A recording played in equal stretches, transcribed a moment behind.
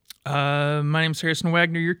My name's Harrison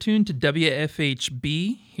Wagner. You're tuned to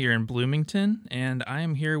WFHB here in Bloomington, and I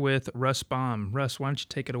am here with Russ Baum. Russ, why don't you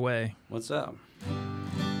take it away? What's up?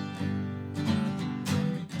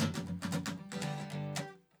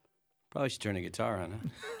 Probably should turn a guitar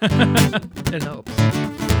on, huh? It helps.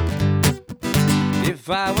 If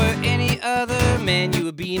I were any other man, you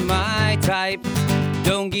would be my type.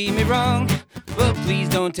 Don't get me wrong, but please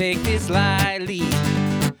don't take this lightly.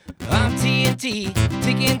 I'm TNT,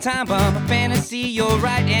 ticking time bomb, a fantasy, you're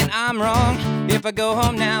right and I'm wrong. If I go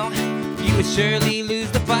home now, you would surely lose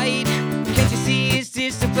the fight. Can't you see it's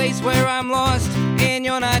just a place where I'm lost and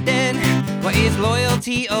you're not dead? Why is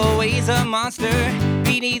loyalty always a monster?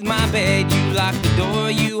 Beneath my bed, you lock the door,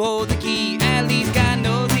 you hold the key. At least God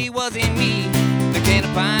knows it wasn't me. But can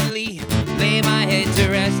I finally lay my head to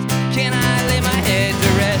rest? Can I lay my head to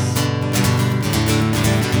rest?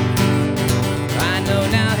 I know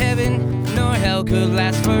now heaven nor hell could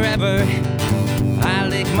last forever. I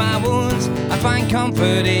lick my wounds, I find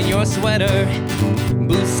comfort in your sweater.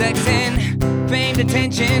 Booze, sex, and famed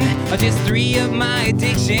attention are just three of my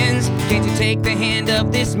addictions. Can't you take the hand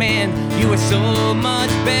of this man? You are so much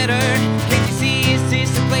better. Can't you see it's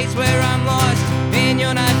just a place where I'm lost and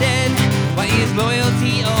you're not dead? Why is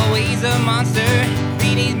loyalty always a monster?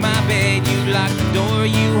 Beneath my bed, you lock the door,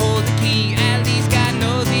 you hold the key. At least God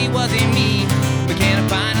knows it wasn't me. But can I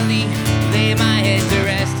finally lay my head to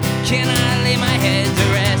rest? Can I lay my head to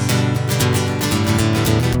rest?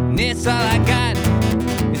 And it's all I got,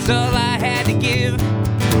 it's all I had to give.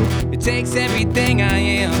 It takes everything I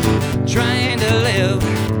am, trying to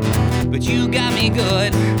live. But you got me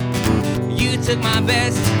good, you took my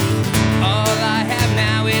best. All I have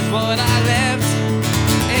now is what I left,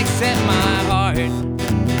 except my heart.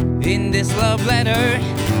 In this love letter,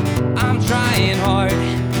 I'm trying hard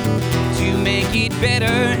to make it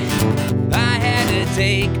better. I had to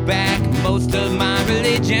take back most of my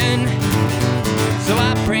religion. So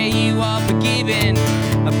I pray you are forgiven,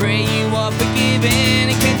 I pray you are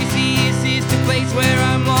forgiven. And can't you see it's just a place where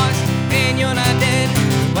I'm lost and you're not dead?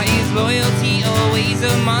 Why is loyalty always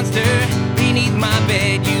a monster? Beneath my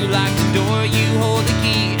bed, you lock the door, you hold the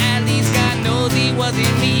key. At least God knows it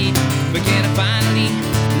wasn't me. But can I finally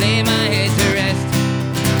lay my head to rest?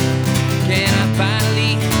 Can I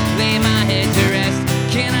finally lay my head to rest?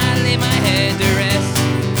 Can I lay my head to rest?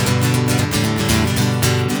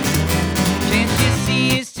 Can't you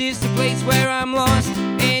see it's just a place where I'm lost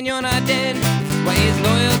and you're not dead? Why is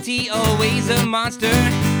loyalty always a monster?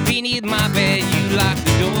 Beneath my bed, you lock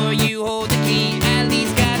the door, you hold the key. At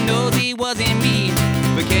least God knows it wasn't me.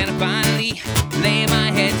 But can I finally lay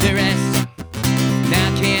my head to rest?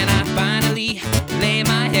 Now can I finally lay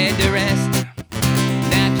my head to rest?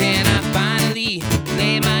 Now can I finally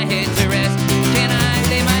lay my head to rest? Can I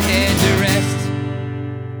lay my head to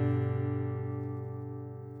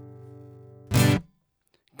rest?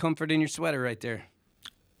 Comfort in your sweater right there.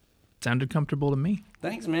 Sounded comfortable to me.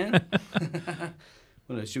 Thanks, man.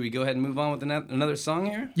 Well, should we go ahead and move on with another song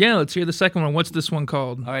here? Yeah, let's hear the second one. What's this one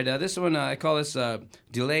called? All right, this one, I call this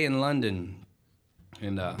Delay in London.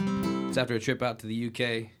 And it's after a trip out to the UK.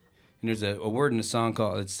 And there's a word in the song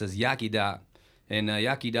called, it says Yakida. And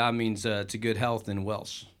Yakida means to good health in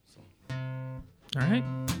Welsh. So. All right.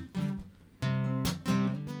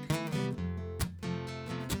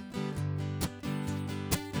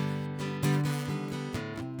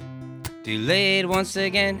 Delayed once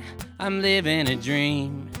again, I'm living a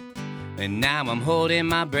dream. And now I'm holding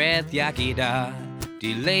my breath, Yakida.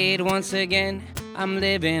 Delayed once again, I'm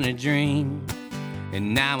living a dream.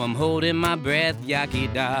 And now I'm holding my breath,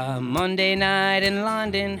 Yakida. Monday night in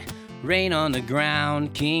London, rain on the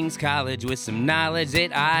ground. King's College with some knowledge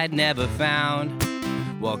that I'd never found.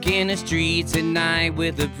 Walking the streets at night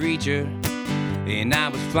with a preacher, and I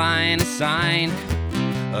was flying a sign.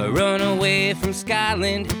 A runaway from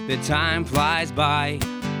Scotland, the time flies by.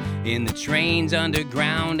 In the trains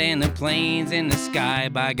underground and the planes in the sky.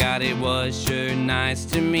 By God, it was sure nice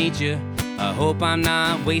to meet you. I hope I'm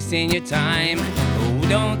not wasting your time. Oh,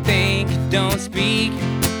 don't think, don't speak,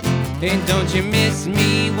 and don't you miss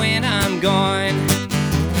me when I'm gone.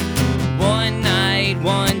 One night,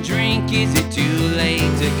 one drink, is it too late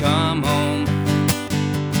to come home?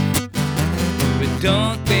 But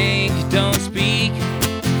don't think, don't speak,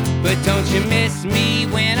 but don't you miss me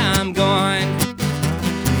when I'm gone.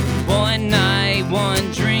 One night,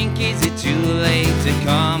 one drink, is it too late to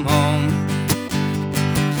come home?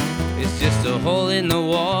 It's just a hole in the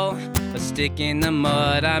wall, a stick in the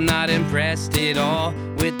mud. I'm not impressed at all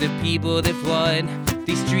with the people that flood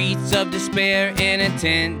these streets of despair in a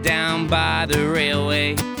tent down by the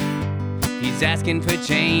railway. He's asking for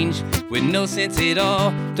change with no sense at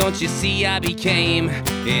all. Don't you see I became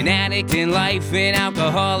an addict in life, an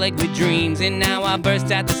alcoholic with dreams, and now I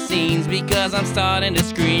burst at the seams because I'm starting to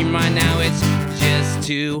scream. Right now it's just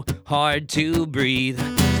too hard to breathe.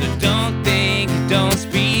 So don't think, don't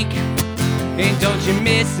speak, and don't you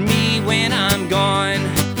miss me when I'm gone.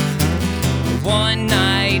 One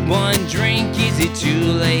night, one drink, is it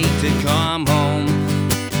too late to come home?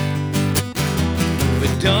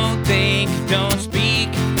 But don't think, don't speak,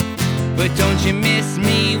 but don't you miss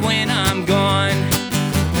me when I'm gone.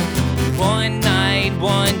 One night,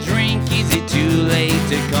 one drink, is it too late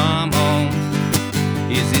to come home?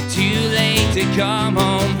 Is it too late to come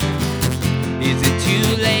home? Is it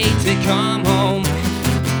too late to come home?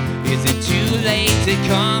 Is it too late to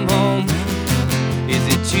come home? Is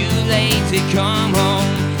it too late to come home?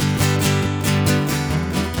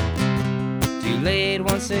 Delayed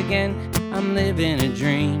once again, I'm living a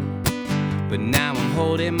dream, but now I'm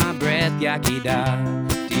holding my breath, yaki-da.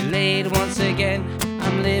 Delayed once again,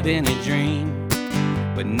 I'm living a dream,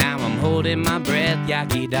 but now I'm holding my breath,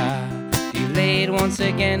 yaki-da. Delayed once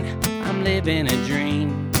again, I'm living a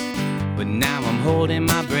dream, but now I'm holding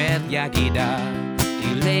my breath, yaki-da.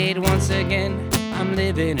 Delayed once again, I'm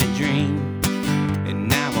living a dream, and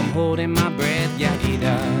now I'm holding my breath,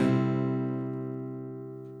 yaki-da.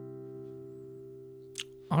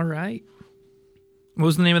 All right. What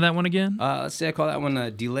was the name of that one again? Let's say I call that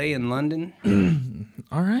one Delay in London.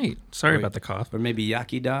 All right. Sorry about the cough. Or maybe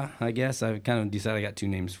Yakida, I guess. I kind of decided I got two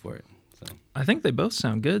names for it. So I think they both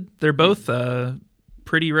sound good. They're both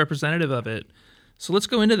pretty representative of it. So let's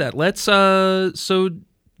go into that. So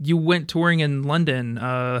you went touring in London.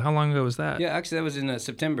 How long ago was that? Yeah, actually that was in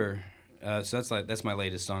September. So that's my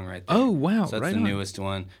latest song right there. Oh, wow. So that's the newest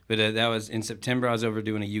one. But that was in September. I was over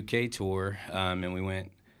doing a UK tour, and we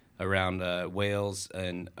went around Wales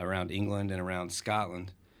and around England and around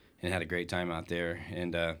Scotland, and had a great time out there.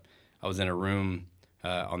 And I was in a room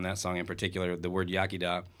on that song in particular, the word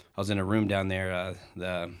Yakida. I was in a room down there,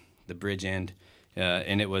 the bridge end,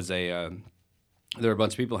 and it was there were a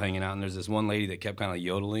bunch of people hanging out, and there's this one lady that kept kind of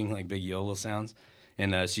yodeling, like big yodel sounds.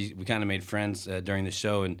 And we kind of made friends during the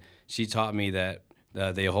show, and she taught me that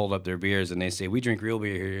they hold up their beers and they say, "We drink real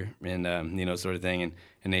beer here," and sort of thing.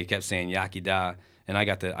 And they kept saying Yakida. And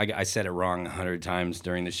I said it wrong 100 times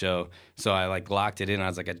during the show, so I locked it in. I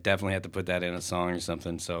was like, I definitely have to put that in a song or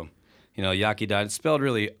something. So, Yakida, it's spelled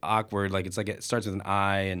really awkward. It starts with an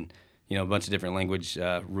I, and a bunch of different language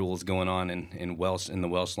rules going on in Welsh, in the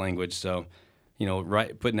Welsh language. So,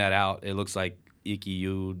 putting that out, it looks like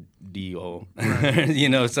Iki-U-D-O,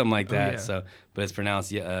 something like that. Yeah. So, but it's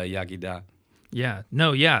pronounced Yakida. Yeah.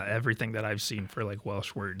 No, yeah. Everything that I've seen for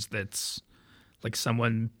Welsh words, that's like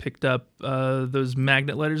someone picked up those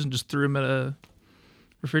magnet letters and just threw them at a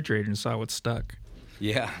refrigerator and saw what stuck.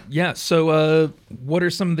 Yeah. Yeah. So what are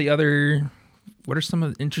some of the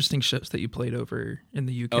interesting shows that you played over in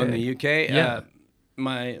the UK? Oh, in the UK? Yeah.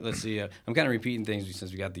 Let's see. I'm kind of repeating things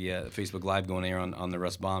since we got the Facebook Live going here on the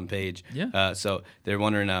Russ Baum page. Yeah. So they're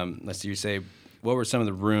wondering, let's see, you say, what were some of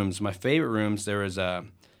the rooms? My favorite rooms, there was,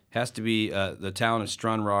 has to be the town of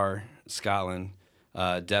Stranraer, Scotland.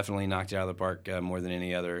 Definitely knocked it out of the park more than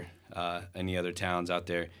any other towns out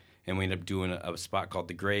there. And we ended up doing a spot called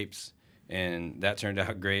The Grapes, and that turned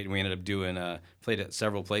out great. And we ended up played at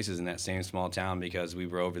several places in that same small town because we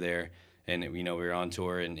were over there, and we were on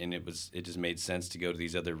tour, and it just made sense to go to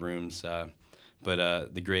these other rooms.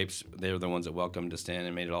 But The Grapes, they were the ones that welcomed us in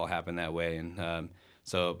and made it all happen that way. And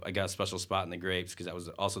so I got a special spot in The Grapes because that was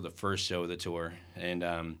also the first show of the tour. And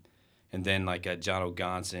then John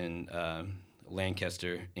O'Gonson,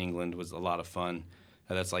 Lancaster, England was a lot of fun.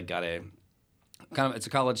 That's got it's a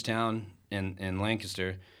college town in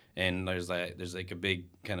Lancaster, and there's a big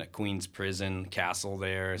kind of Queen's prison castle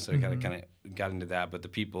there. So we kind of got into that. But the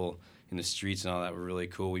people in the streets and all that were really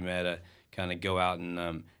cool. We met kind of go out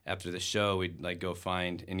and after the show we'd go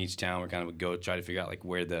find in each town. We kind of would go try to figure out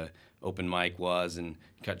where the open mic was and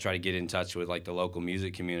try to get in touch with the local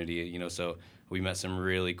music community. So we met some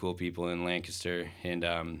really cool people in Lancaster,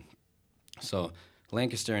 and so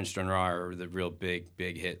Lancaster and Stranraer are the real big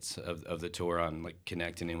hits of the tour on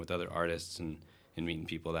connecting in with other artists and meeting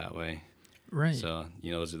people that way. Right. So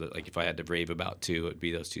those are if I had to rave about two, it'd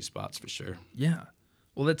be those two spots for sure. Yeah.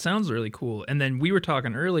 Well, that sounds really cool. And then we were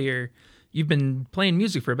talking earlier. You've been playing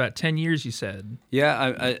music for about 10 years, you said. Yeah,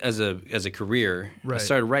 I as a career, right. I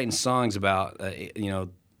started writing songs about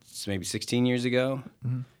maybe 16 years ago,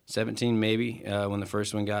 17 maybe when the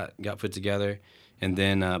first one got put together, and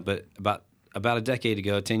then but about a decade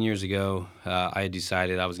ago, 10 years ago, I had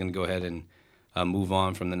decided I was going to go ahead and move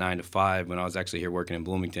on from the 9 to 5 when I was actually here working in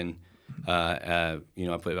Bloomington. I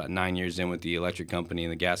put about 9 years in with the electric company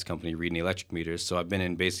and the gas company reading the electric meters. So I've been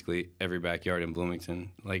in basically every backyard in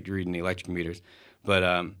Bloomington, like reading the electric meters. But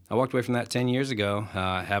I walked away from that 10 years ago.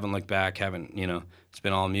 Haven't looked back. It's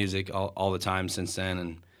been all music all the time since then,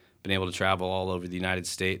 and been able to travel all over the United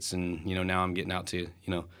States. And now I'm getting out to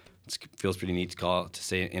it feels pretty neat to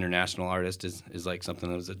say international artist is like something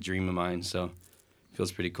that was a dream of mine. So it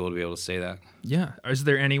feels pretty cool to be able to say that. Yeah. Is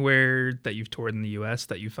there anywhere that you've toured in the U.S.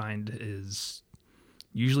 that you find is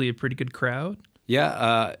usually a pretty good crowd?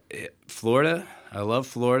 Yeah, Florida. I love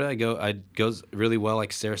Florida. It goes really well,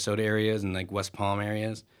 like Sarasota areas and like West Palm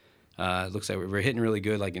areas. It looks like we're hitting really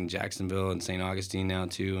good, like in Jacksonville and St. Augustine now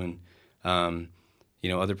too, and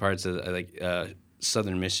other parts of like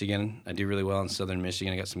Southern Michigan. I do really well in Southern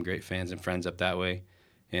Michigan. I got some great fans and friends up that way,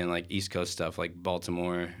 and like East Coast stuff like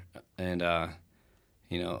Baltimore and kind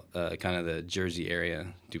of the Jersey area.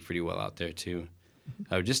 Do pretty well out there too.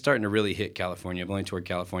 We're just starting to really hit California. I've only toured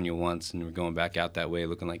California once, and we're going back out that way,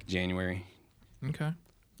 looking like January. Okay.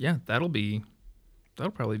 Yeah, that'll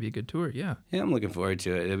probably be a good tour. Yeah. Yeah, I'm looking forward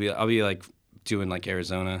to it. I'll be like doing like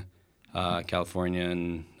Arizona, California,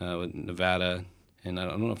 and Nevada, and I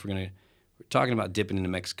don't know if we're talking about dipping into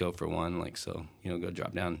Mexico for one, like so go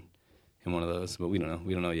drop down in one of those, but we don't know.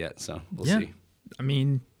 We don't know yet, so we'll see. I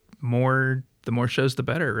mean, the more shows, the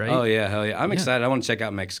better, right? Oh yeah, hell yeah! I'm excited. I want to check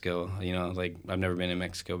out Mexico. Like I've never been in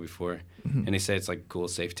Mexico before, and they say it's like a cool,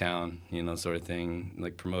 safe town, sort of thing.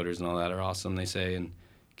 Like promoters and all that are awesome. They say and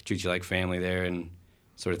treat you like family there and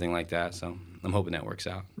sort of thing like that. So I'm hoping that works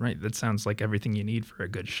out. Right. That sounds like everything you need for a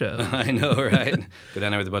good show. I know, right? Go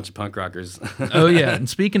down there with a bunch of punk rockers. Oh yeah, and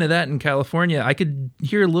speaking of that, in California, I could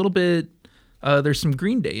hear a little bit. There's some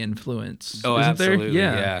Green Day influence. Oh, isn't absolutely.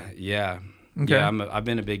 There? Yeah. Okay. Yeah, I've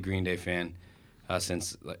been a big Green Day fan.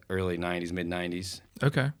 Since like early 90s, mid 90s.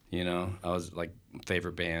 Okay. I was like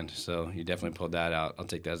favorite band, so you definitely pulled that out. I'll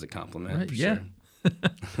take that as a compliment. Right, for yeah.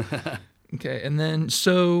 Sure. Okay, and then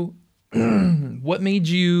so what made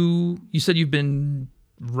you said you've been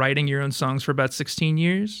writing your own songs for about 16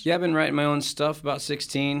 years? Yeah, I've been writing my own stuff about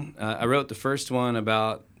 16. I wrote the first one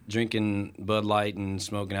about drinking Bud Light and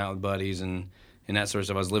smoking out with buddies and that sort of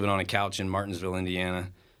stuff. I was living on a couch in Martinsville, Indiana.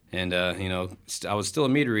 And, I was still a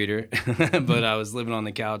meter reader, but I was living on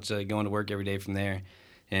the couch, going to work every day from there.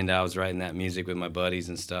 And I was writing that music with my buddies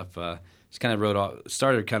and stuff.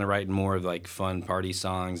 Started kind of writing more of like fun party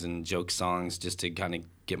songs and joke songs just to kind of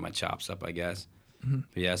get my chops up, I guess. Mm-hmm.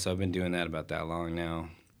 But yeah, so I've been doing that about that long now.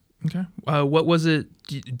 Okay. What was it?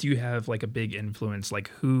 Do you have like a big influence? Like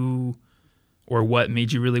who or what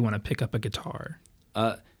made you really want to pick up a guitar?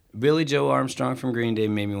 Billy Joe Armstrong from Green Day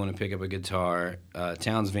made me want to pick up a guitar.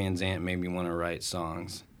 Townes Van Zandt made me want to write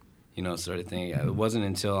songs, sort of thing. It wasn't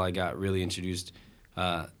until I got really introduced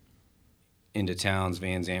into Townes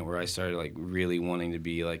Van Zandt where I started like really wanting to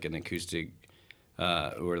be like an acoustic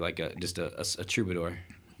or like just a troubadour.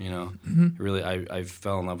 Really, I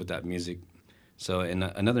fell in love with that music. So, and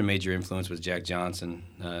another major influence was Jack Johnson,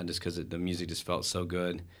 just because the music just felt so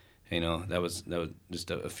good. That was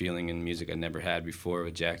just a feeling in music I never had before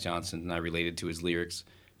with Jack Johnson, and I related to his lyrics.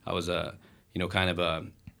 I was kind of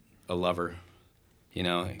a lover,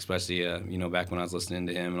 especially back when I was listening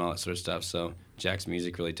to him and all that sort of stuff. So Jack's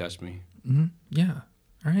music really touched me. Mm-hmm. Yeah.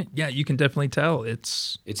 All right. Yeah, you can definitely tell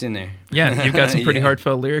it's in there. Yeah, you've got some pretty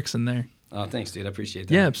heartfelt lyrics in there. Oh, thanks, dude. I appreciate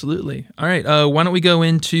that. Yeah, absolutely. All right. Why don't we go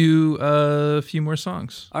into a few more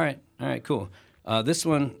songs? All right. Cool. This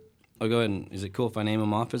one. I'll go ahead and, is it cool if I name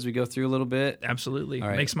them off as we go through a little bit? Absolutely. All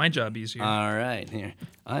right. Makes my job easier. All right. Here.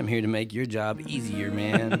 I'm here to make your job easier,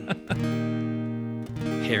 man.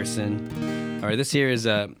 Harrison. All right, this here is,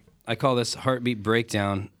 I call this Heartbeat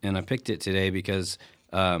Breakdown, and I picked it today because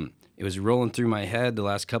it was rolling through my head the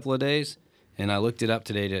last couple of days, and I looked it up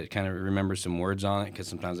today to kind of remember some words on it, because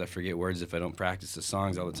sometimes I forget words if I don't practice the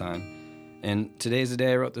songs all the time. And today's the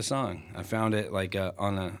day I wrote the song. I found it like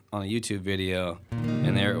on a YouTube video,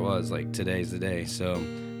 and there it was, like today's the day. So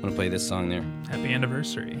I'm gonna play this song there. Happy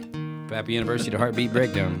anniversary. Happy anniversary to Heartbeat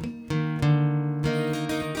Breakdown.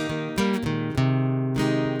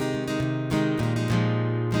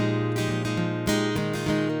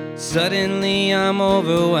 Suddenly I'm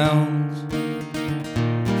overwhelmed.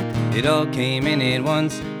 It all came in at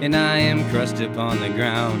once, and I am crushed upon the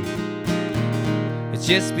ground. It's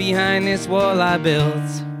just behind this wall I built.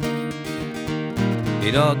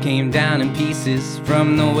 It all came down in pieces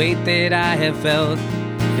from the weight that I have felt.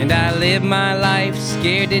 And I live my life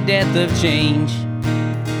scared to death of change,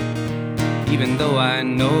 even though I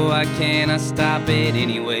know I cannot stop it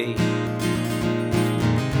anyway.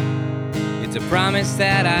 It's a promise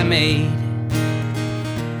that I made,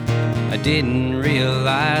 I didn't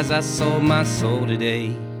realize I sold my soul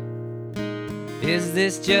today. Is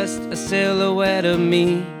this just a silhouette of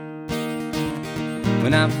me?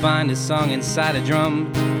 When I find a song inside a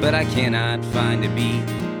drum, but I cannot find a beat,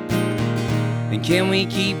 then can we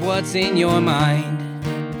keep what's in your mind?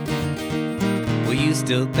 Will you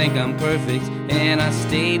still think I'm perfect and I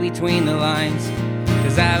stay between the lines?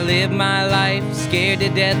 'Cause I live my life scared to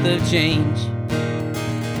death of change,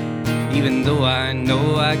 even though I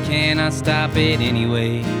know I cannot stop it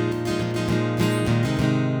anyway.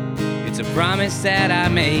 It's a promise that I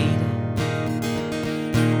made.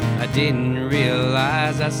 I didn't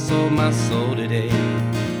realize I sold my soul today.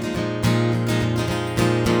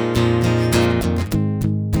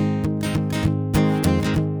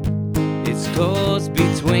 It's close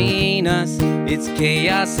between us, it's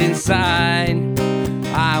chaos inside.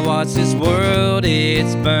 I watch this world,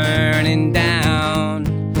 it's burning down.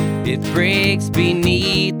 It breaks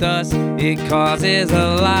beneath us, it causes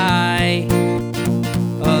a lie,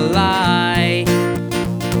 a lie.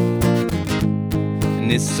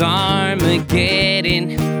 And this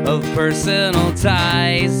Armageddon of personal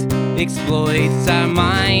ties exploits our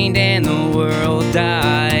mind and the world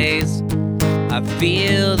dies. I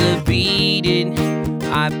feel the beating,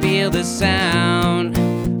 I feel the sound,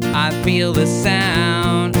 I feel the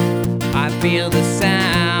sound, I feel the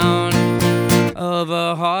sound of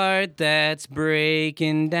a heart that's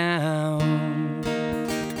breaking down.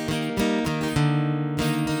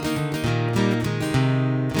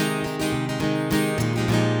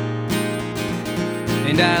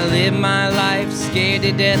 And I live my life scared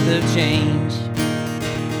to death of change,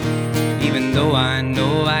 even though I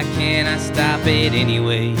know I cannot stop it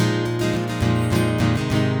anyway.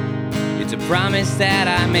 It's a promise that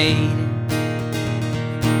I made.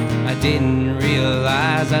 I didn't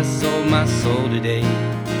realize I sold my soul today,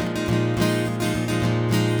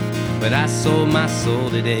 but I sold my soul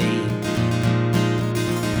today.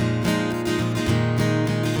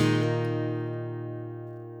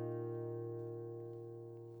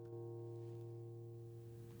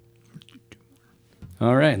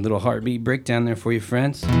 All right, little heartbeat breakdown there for you,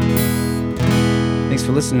 friends. Thanks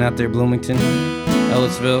for listening out there, Bloomington,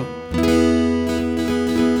 Ellisville,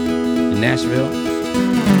 and Nashville.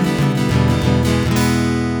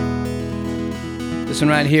 This one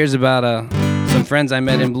right here is about some friends I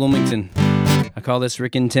met in Bloomington. I call this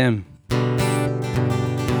Rick and Tim. I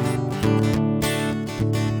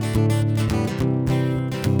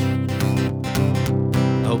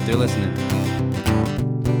hope they're listening.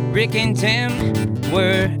 Rick and Tim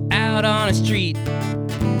were out on a street,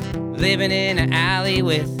 living in an alley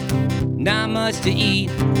with not much to eat.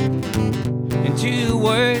 And two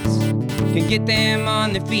words can get them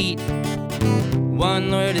on their feet.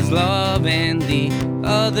 One word is love and the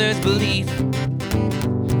other's belief.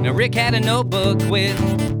 Now Rick had a notebook with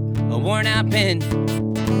a worn out pen,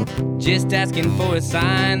 just asking for a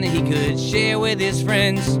sign that he could share with his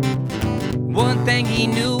friends. One thing he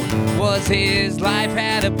knew was his life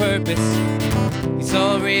had a purpose. He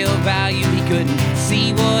saw real value, he couldn't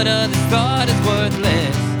see what others thought is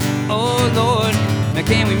worthless. Oh Lord, now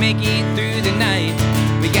can we make it through the night?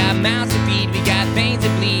 We got mouths to feed, we got veins to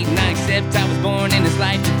bleed, and I accept I was born in this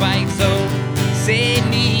life to fight. So save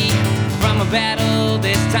me from a battle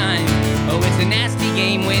this time. Oh, it's a nasty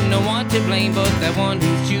game with no one to blame but that one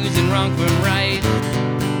who's choosing wrong from right.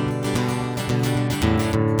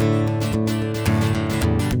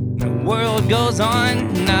 World goes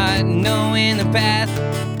on, not knowing the path.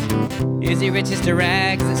 Is he riches to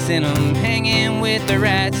rags that sent him hanging with the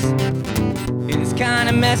rats? It is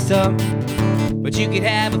kinda messed up, but you could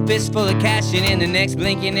have a fistful of cash, and in the next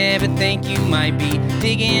blink you never think you might be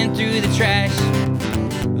digging through the trash.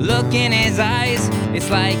 Look in his eyes, it's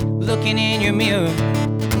like looking in your mirror.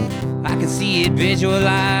 I can see it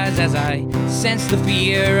visualized as I sense the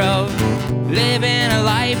fear of living a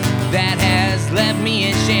life that has left me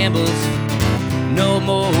in shambles. No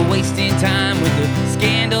more wasting time with the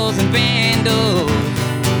scandals and vandals.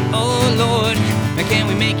 Oh Lord, now can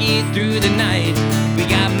we make it through the night? We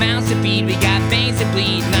got mouths to feed, we got veins to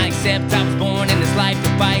bleed, and I accept I was born in this life to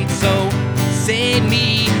fight. So save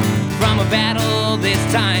me from a battle this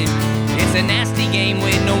time. It's a nasty game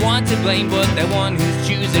with no one to blame but that one who's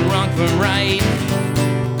choosing wrong from right.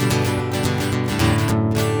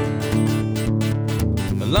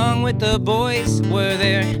 Along with the boys were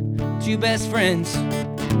their two best friends,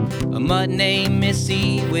 a mutt named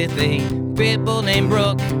Missy with a pit bull named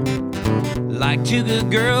Brooke. Like two good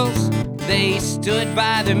girls, they stood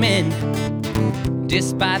by their men,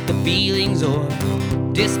 despite the feelings or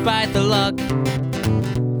despite the luck.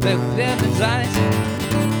 The devil's eyes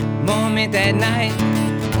moment that night,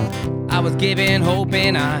 was given hope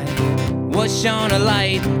and I was shown a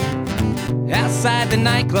light outside the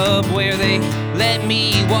nightclub where they let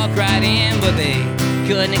me walk right in, but they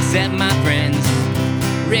couldn't accept my friends,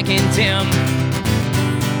 Rick and Tim.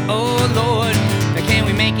 Oh Lord, can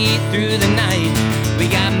we make it through the night? We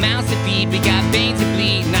got mouths to feed, we got veins to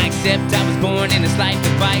bleed, and I accept I was born in this life to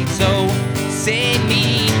fight. So save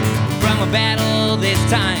me from a battle this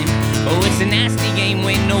time. Oh, it's a nasty game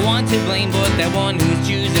with no one to blame but that one who's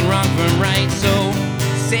choosing wrong from right. So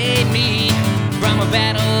save me from a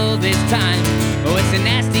battle this time. Oh, it's a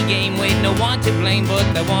nasty game with no one to blame but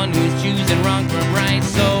that one who's choosing wrong from right.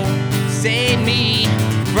 So save me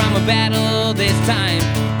from a battle this time.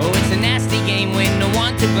 Oh, it's a nasty game with no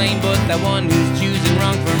one to blame but that one who's choosing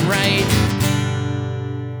wrong from right.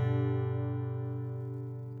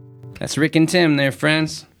 That's Rick and Tim there,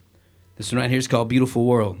 friends. This one right here is called Beautiful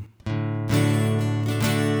World.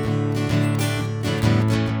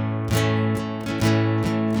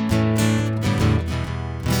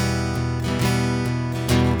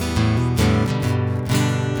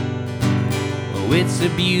 Oh, it's a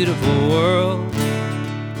beautiful world,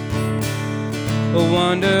 a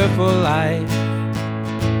wonderful life,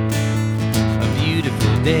 a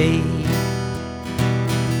beautiful day,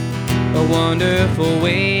 a wonderful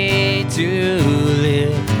way to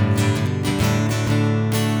live.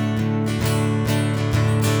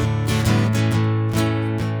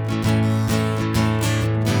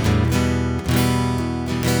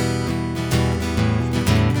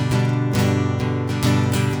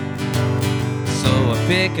 So I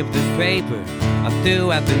pick up the paper, I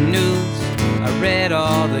threw out the news, I read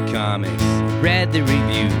all the comics, read the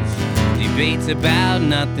reviews, debates about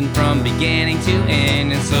nothing from beginning to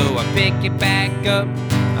end. And so I pick it back up,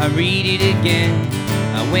 I read it again.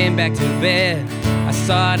 I went back to bed, I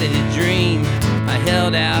started to dream. I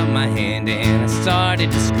held out my hand and I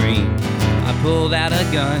started to scream. I pulled out a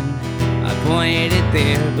gun, I pointed it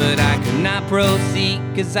there, but I could not proceed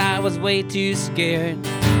cause I was way too scared.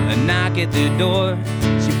 A knock at the door,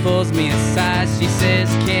 she pulls me aside, she says,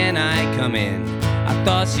 can I come in? I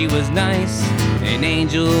thought she was nice, an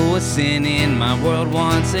angel was sending my world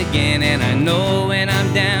once again. And I know when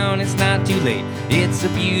I'm down it's not too late, it's a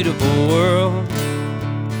beautiful world,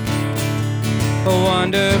 a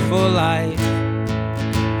wonderful life,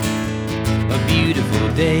 a beautiful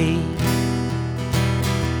day,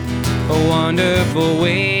 a wonderful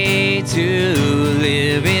way to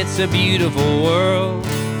live. It's a beautiful world,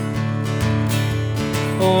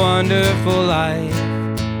 a wonderful life,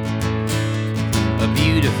 a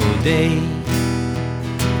beautiful day,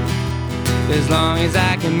 as long as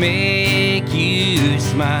I can make you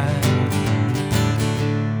smile.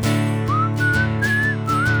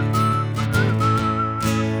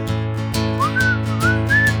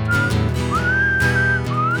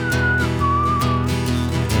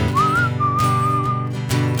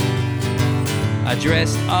 I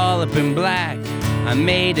dressed all up in black, I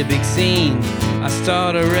made a big scene, I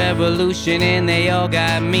started a revolution and they all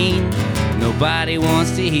got mean. Nobody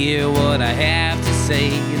wants to hear what I have to say,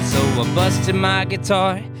 and so I busted my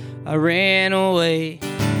guitar, I ran away.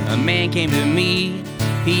 A man came to me,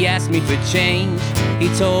 he asked me for change. He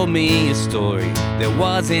told me a story that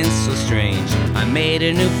wasn't so strange. I made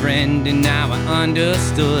a new friend and now I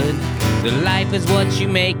understood that life is what you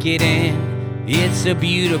make it in. It's a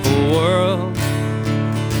beautiful world,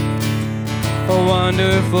 a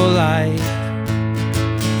wonderful life,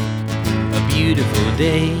 a beautiful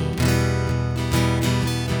day,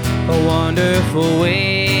 a wonderful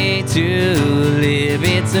way to live.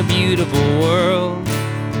 It's a beautiful world,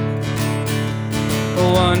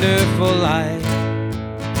 a wonderful life,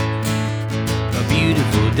 a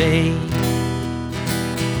beautiful day,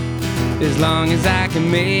 as long as I can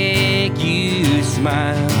make you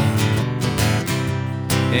smile.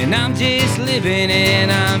 And I'm just living and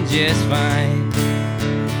I'm just fine.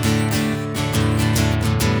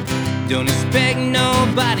 Don't expect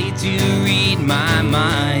nobody to read my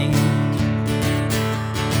mind,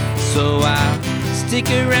 so I'll stick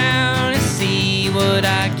around and see what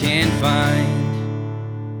I can find.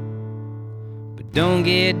 But don't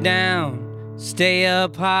get down, stay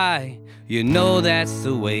up high. You know that's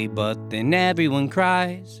the way, but then everyone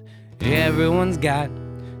cries. Everyone's got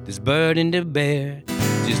this burden to bear.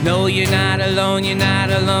 Just know you're not alone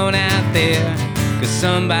out there. Cause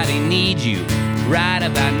somebody needs you right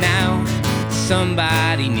about now.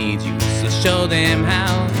 Somebody needs you, so show them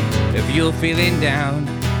how. If you're feeling down,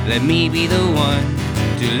 let me be the one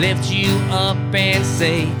to lift you up and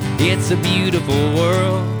say, it's a beautiful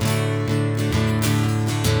world,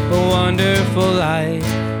 a wonderful life,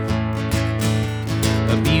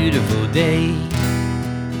 a beautiful day,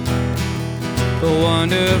 A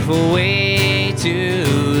wonderful way to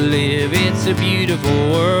live. It's a beautiful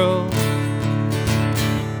world,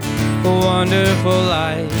 a wonderful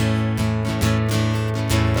life,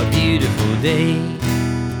 a beautiful day.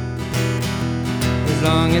 As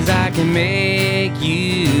long as I can make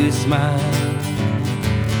you smile.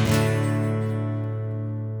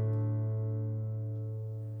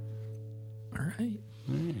 All right.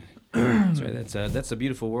 That's right. That's a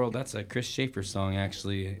beautiful world. That's a Chris Schaefer song,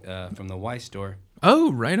 actually, from the Y Store.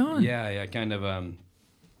 Oh, right on. Yeah. Kind of. I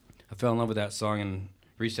fell in love with that song and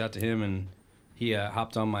reached out to him, and he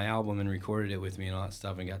hopped on my album and recorded it with me and all that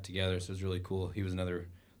stuff, and got together. So it was really cool. He was another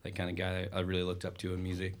kind of guy I really looked up to in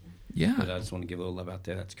music. Yeah. But I just want to give a little love out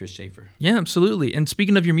there. That's Chris Schaefer. Yeah, absolutely. And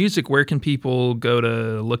speaking of your music, where can people go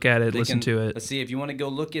to look at it, listen to it? Let's see. If you want to go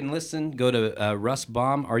look and listen, go to Russ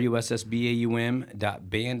Baum,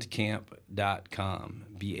 RussBaum.com,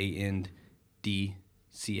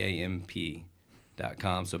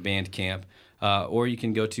 BANDCAMP.com. So Bandcamp. Or you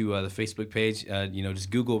can go to the Facebook page.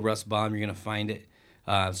 Just Google Russ Baum. You're going to find it.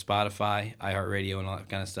 Spotify, iHeartRadio, and all that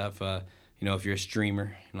kind of stuff. If you're a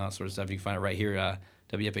streamer and all that sort of stuff, you can find it right here.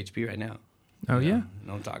 WFHP right now. Oh, yeah. Know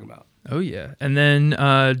what I'm talking about. Oh, yeah. And then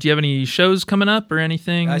do you have any shows coming up or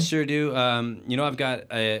anything? I sure do. I've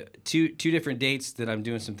got two different dates that I'm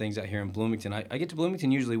doing some things out here in Bloomington. I get to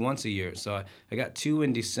Bloomington usually once a year, so I got two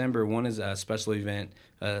in December. One is a special event,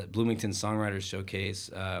 Bloomington Songwriters Showcase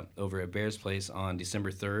over at Bear's Place on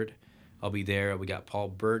December 3rd. I'll be there. We got Paul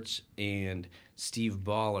Birch and Steve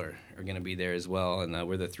Baller are going to be there as well, and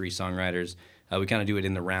we're the three songwriters. We kind of do it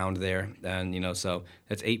in the round there, and so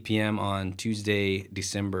that's 8 p.m. on Tuesday,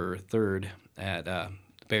 December 3rd at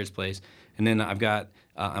Bear's Place. And then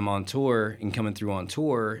I'm on tour and coming through on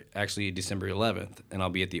tour actually December 11th, and I'll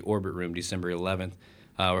be at the Orbit Room December 11th.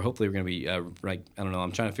 Where hopefully we're going to be I don't know,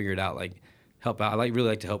 I'm trying to figure it out, help out. I really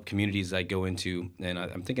like to help communities I go into, and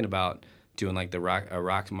I'm thinking about doing the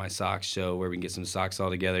Rock My Socks show where we can get some socks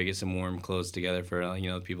all together, get some warm clothes together for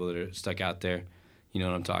the people that are stuck out there. You know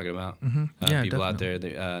what I'm talking about? Mm-hmm. Yeah, people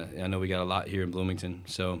definitely. out there. I know we got a lot here in Bloomington,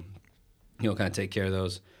 so kind of take care of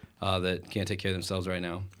those that can't take care of themselves right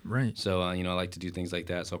now. Right. So I like to do things like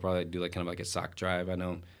that. So I'll probably do kind of like a sock drive. I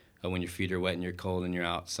know when your feet are wet and you're cold and you're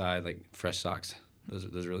outside, fresh socks.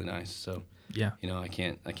 Those are really nice. So yeah, I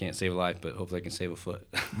can't save a life, but hopefully I can save a foot.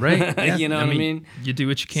 Right. Yeah. You know what I mean? You do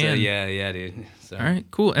what you can. So, yeah, dude. So. All right,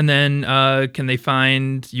 cool. And then can they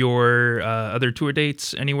find your other tour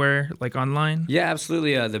dates anywhere, online? Yeah,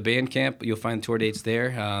 absolutely. The Bandcamp, you'll find tour dates there.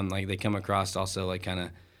 They come across also kind of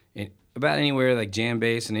about anywhere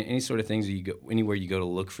Jambase and any sort of things anywhere you go to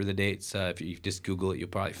look for the dates. If you just Google it, you'll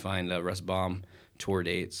probably find Russ Baum tour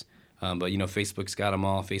dates. But Facebook's got them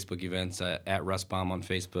all. Facebook events at Russ Baum on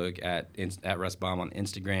Facebook, at Russ Baum on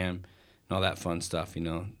Instagram, and all that fun stuff.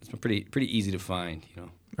 It's pretty easzy to find.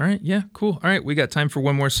 All right, yeah, cool. All right, we got time for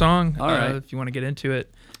one more song. All right, if you want to get into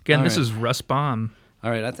it. Again, this is Russ Baum. All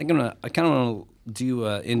right, I kind of want to do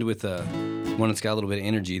end with one that's got a little bit of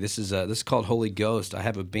energy. This is called Holy Ghost. I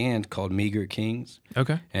have a band called Meager Kings.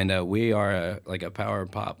 Okay. And we are a power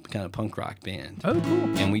pop kind of punk rock band. Oh,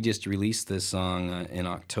 cool. And we just released this song in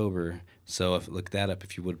October. So look that up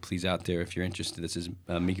if you would, please, out there if you're interested. This is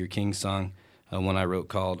a Meager Kings song, one I wrote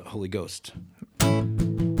called Holy Ghost.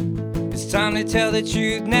 It's time to tell the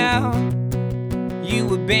truth now.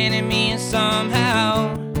 You abandoned me and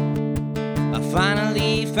somehow I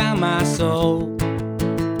finally found my soul.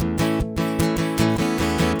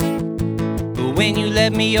 But when you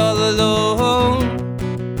left me all alone,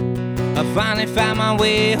 I finally found my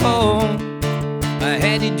way home. I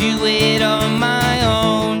had to do it on my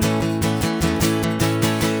own.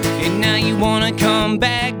 And now you wanna come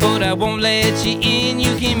back, but I won't let you in.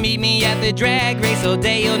 You can meet me at the drag race all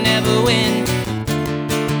day, you'll never win.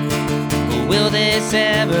 But will this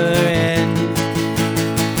ever end?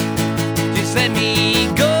 Just let me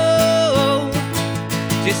go.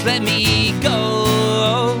 Just let me go.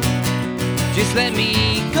 Just let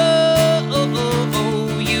me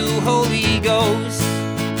go, you Holy Ghost.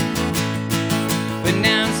 But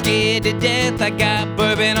now I'm scared to death. I got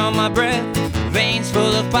bourbon on my breath, veins full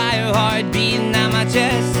of fire, heart beating out my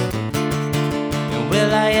chest. And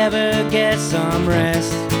will I ever get some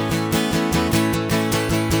rest?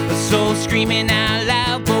 A soul screaming out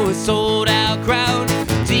loud for a sold out crowd,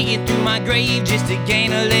 digging through my grave just to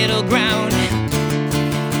gain a little ground.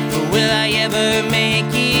 But will I ever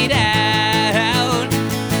make it out?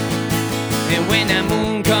 And when that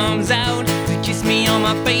moon comes out to kiss me on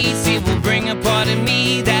my face, it will bring a part of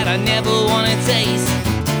me that I never wanna taste.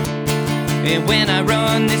 And when I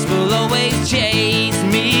run, this will always chase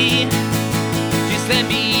me. Just let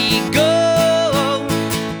me go.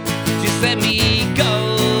 Just let me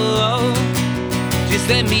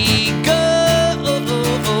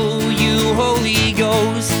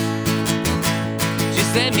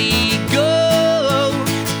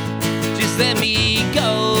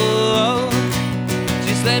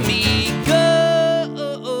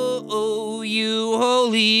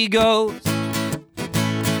Ghost,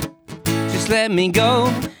 just let me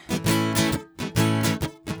go.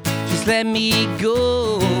 Just let me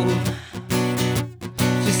go.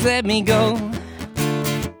 Just let me go.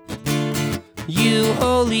 You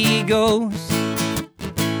Holy Ghost,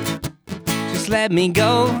 just let me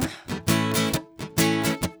go.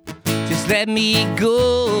 Just let me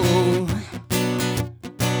go.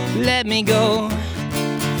 Let me go.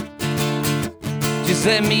 Just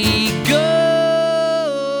let me go.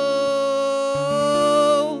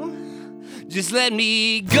 Just let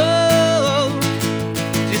me go.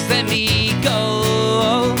 Just let me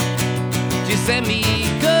go. Just let me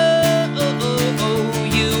go.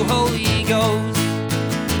 You Holy Ghost,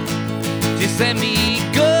 just let me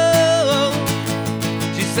go.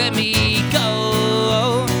 Just let me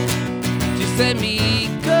go. Just let me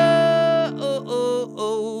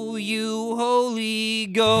go. You Holy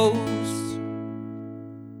Ghost.